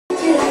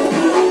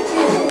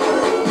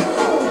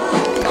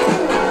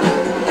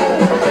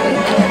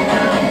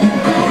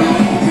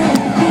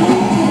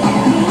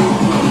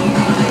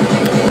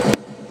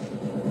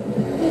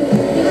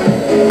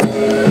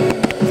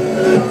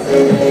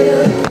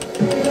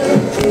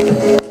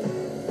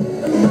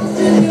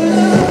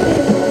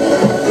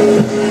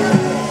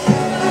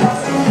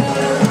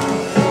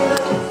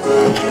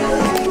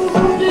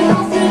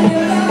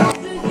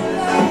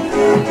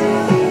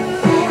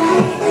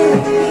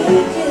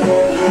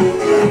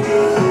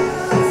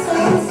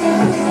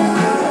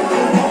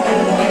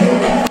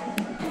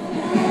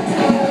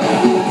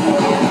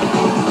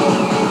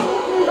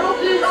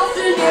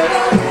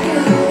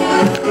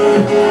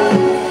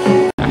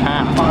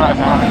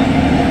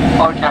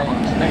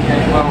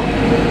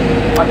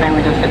I think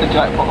we just hit the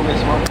jackpot on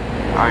this one.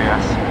 Oh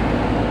yes.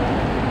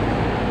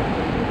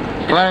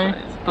 Plays.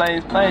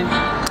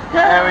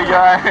 There we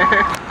go.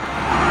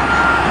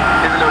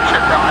 Here's a little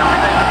trip down memory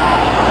lane.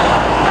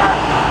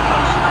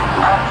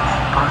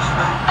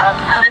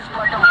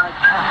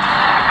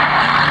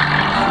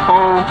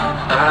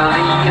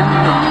 Early in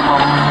the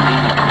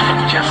morning,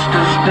 just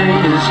as day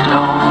is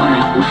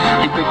dawning,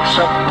 he picks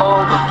up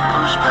all the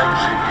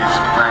prospects in his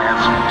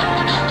plans.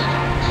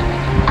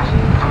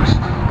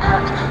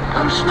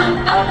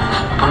 Postman Pat,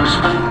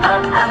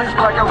 and his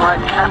black and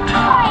white cat.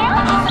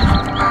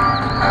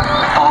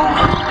 All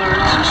the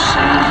birds are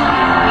singing,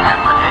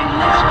 and the day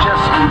is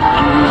just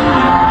beginning,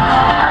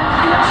 and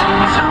yes,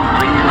 he's a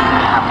really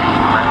happy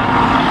man.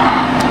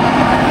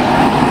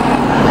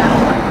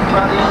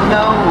 Everybody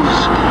knows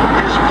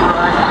his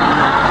bright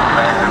red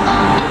band.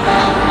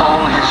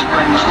 All his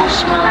friends will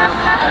smile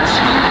as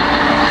he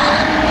leaves.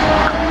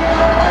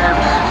 And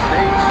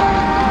they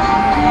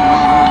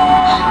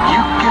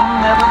you can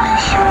never be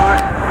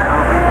sure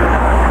they'll be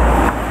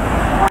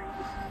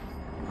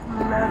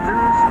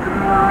letters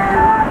through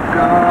your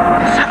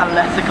garden. Is that a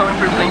letter coming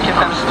through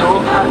Billingham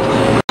store?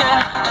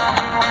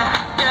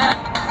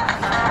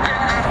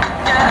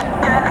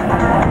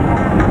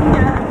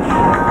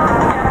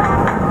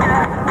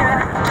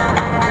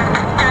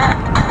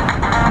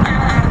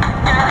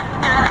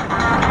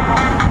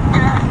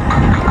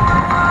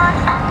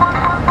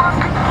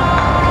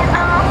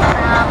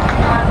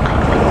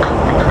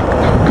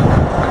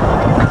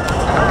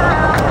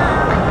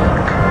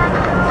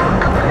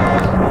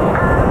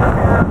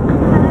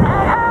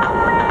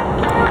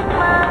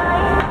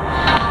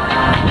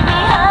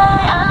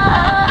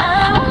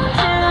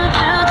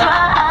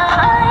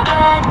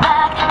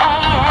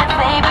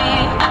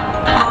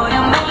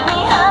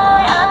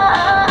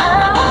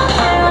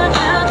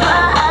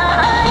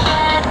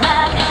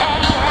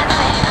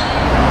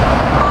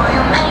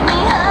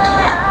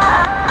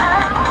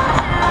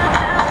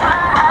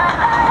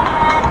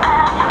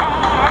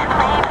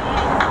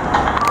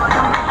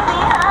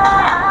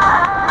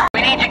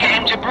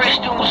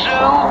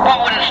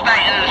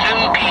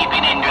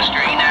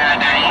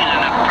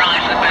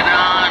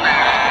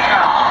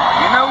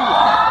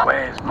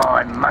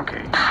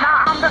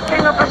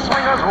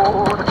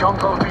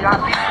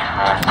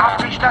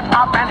 I've reached the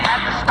top and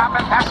had to stop,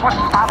 and that's what's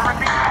bothering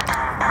me.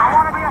 I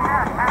want to be a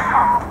man, and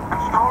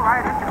stroll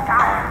right into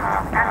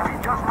town and be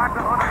just like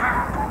the other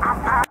men. I'm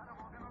tired of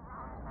walking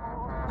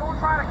around. Don't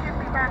try to keep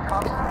me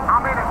handcuffed. I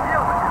made a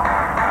deal with you.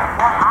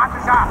 What I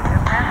desire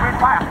is man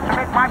required to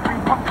make my dream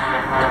come true.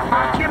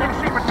 Give me the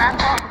secret, man.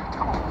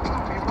 Come on,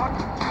 be what?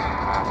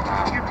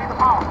 Give me the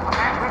power, a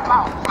man with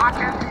flowers. I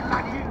can be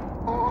like you.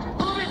 I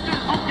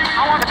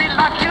want to be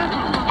like you.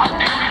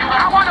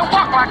 I want to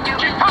walk like you,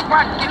 talk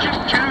like you,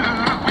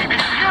 baby.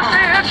 You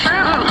say it's true,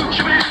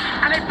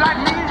 and it's like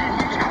me.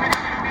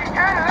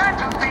 Yeah,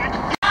 just be.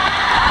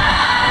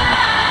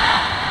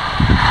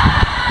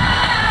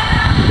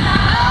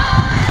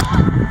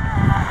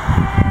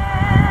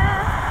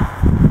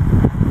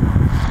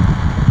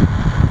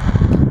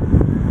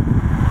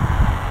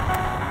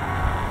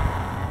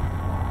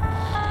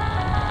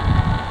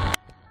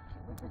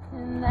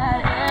 In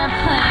that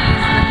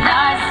airplanes in the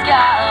night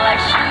sky like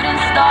shooting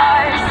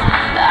stars.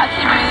 I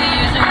could really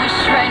use a wish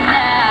right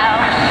now,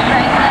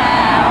 right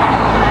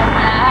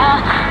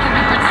now. Could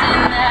we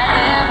pretend that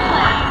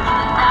airplanes in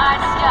the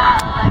night sky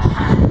like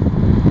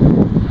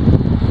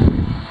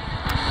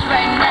wish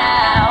right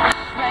now,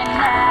 right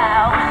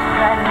now,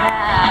 right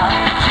now.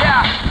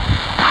 Yeah,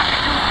 I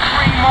could do a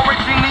dream or a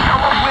genie or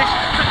a wish.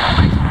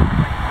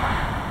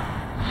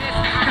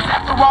 Cause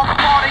after all the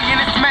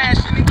partying and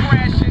smashing and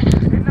crashing,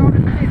 and all the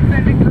tits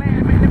and the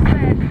glam and the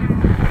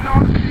fashion, and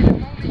all the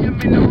pandemonium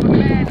and all the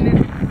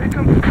madness, there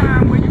comes a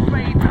time where you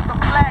fade to the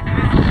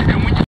blackness,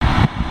 and when you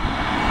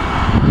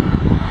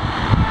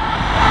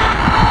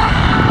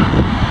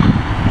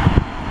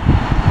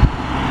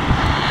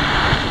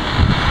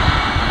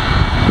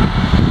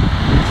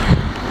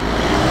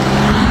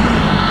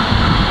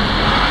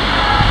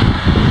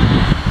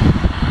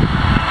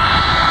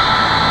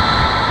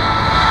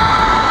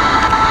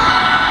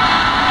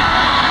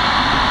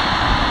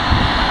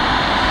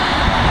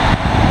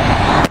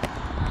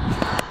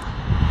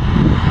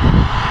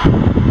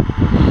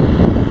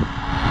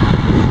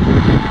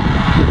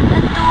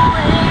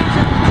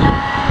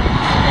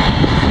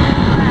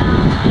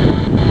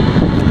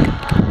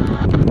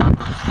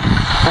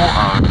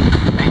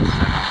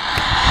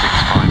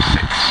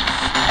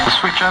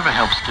Switchover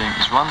help scheme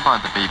is run by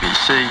the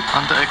BBC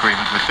under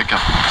agreement with the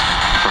government.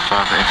 For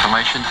further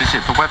information,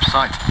 visit the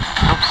website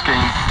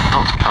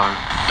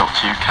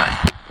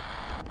helpscheme.co.uk.